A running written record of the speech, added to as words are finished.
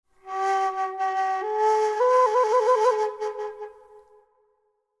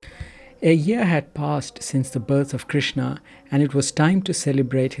A year had passed since the birth of Krishna, and it was time to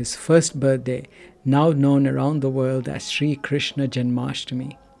celebrate his first birthday, now known around the world as Sri Krishna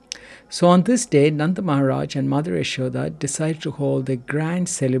Janmashtami. So on this day, Nanda Maharaj and Mother Yashoda decided to hold a grand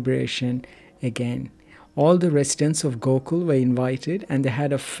celebration again. All the residents of Gokul were invited and they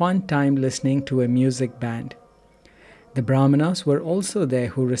had a fun time listening to a music band. The Brahmanas were also there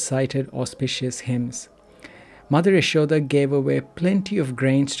who recited auspicious hymns. Mother Yashoda gave away plenty of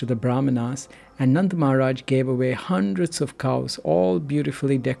grains to the Brahmanas, and Nanda Maharaj gave away hundreds of cows, all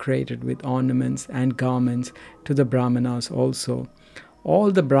beautifully decorated with ornaments and garments, to the Brahmanas also. All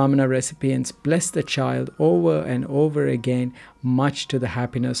the Brahmana recipients blessed the child over and over again, much to the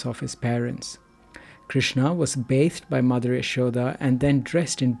happiness of his parents. Krishna was bathed by Mother Yashoda and then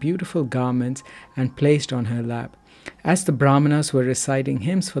dressed in beautiful garments and placed on her lap. As the Brahmanas were reciting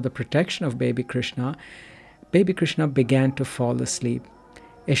hymns for the protection of baby Krishna began to fall asleep.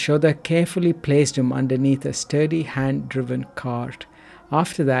 Yashoda carefully placed him underneath a sturdy hand-driven cart.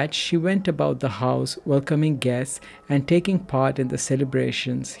 After that, she went about the house welcoming guests and taking part in the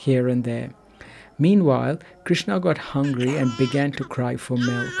celebrations here and there. Meanwhile, Krishna got hungry and began to cry for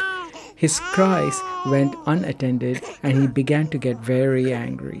milk. His cries went unattended and he began to get very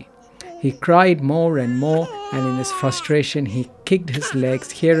angry. He cried more and more, and in his frustration he kicked his legs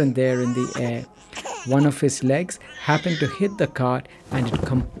here and there in the air. One of his legs happened to hit the cart and it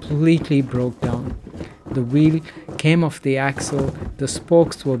completely broke down. The wheel came off the axle, the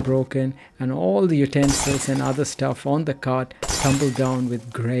spokes were broken, and all the utensils and other stuff on the cart tumbled down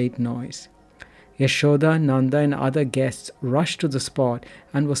with great noise. Yashoda, Nanda and other guests rushed to the spot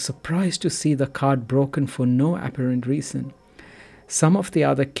and were surprised to see the cart broken for no apparent reason. Some of the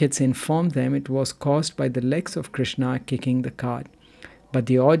other kids informed them it was caused by the legs of Krishna kicking the cart. But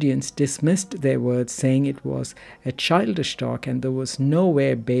the audience dismissed their words, saying it was a childish talk and there was no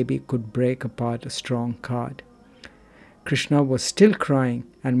way a baby could break apart a strong cart. Krishna was still crying,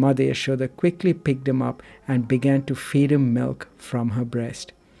 and Mother Yashoda quickly picked him up and began to feed him milk from her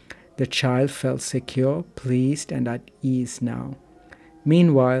breast. The child felt secure, pleased, and at ease now.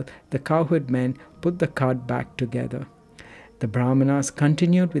 Meanwhile, the cowherd men put the cart back together. The Brahmanas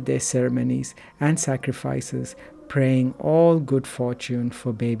continued with their ceremonies and sacrifices, praying all good fortune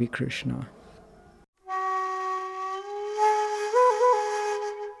for baby Krishna.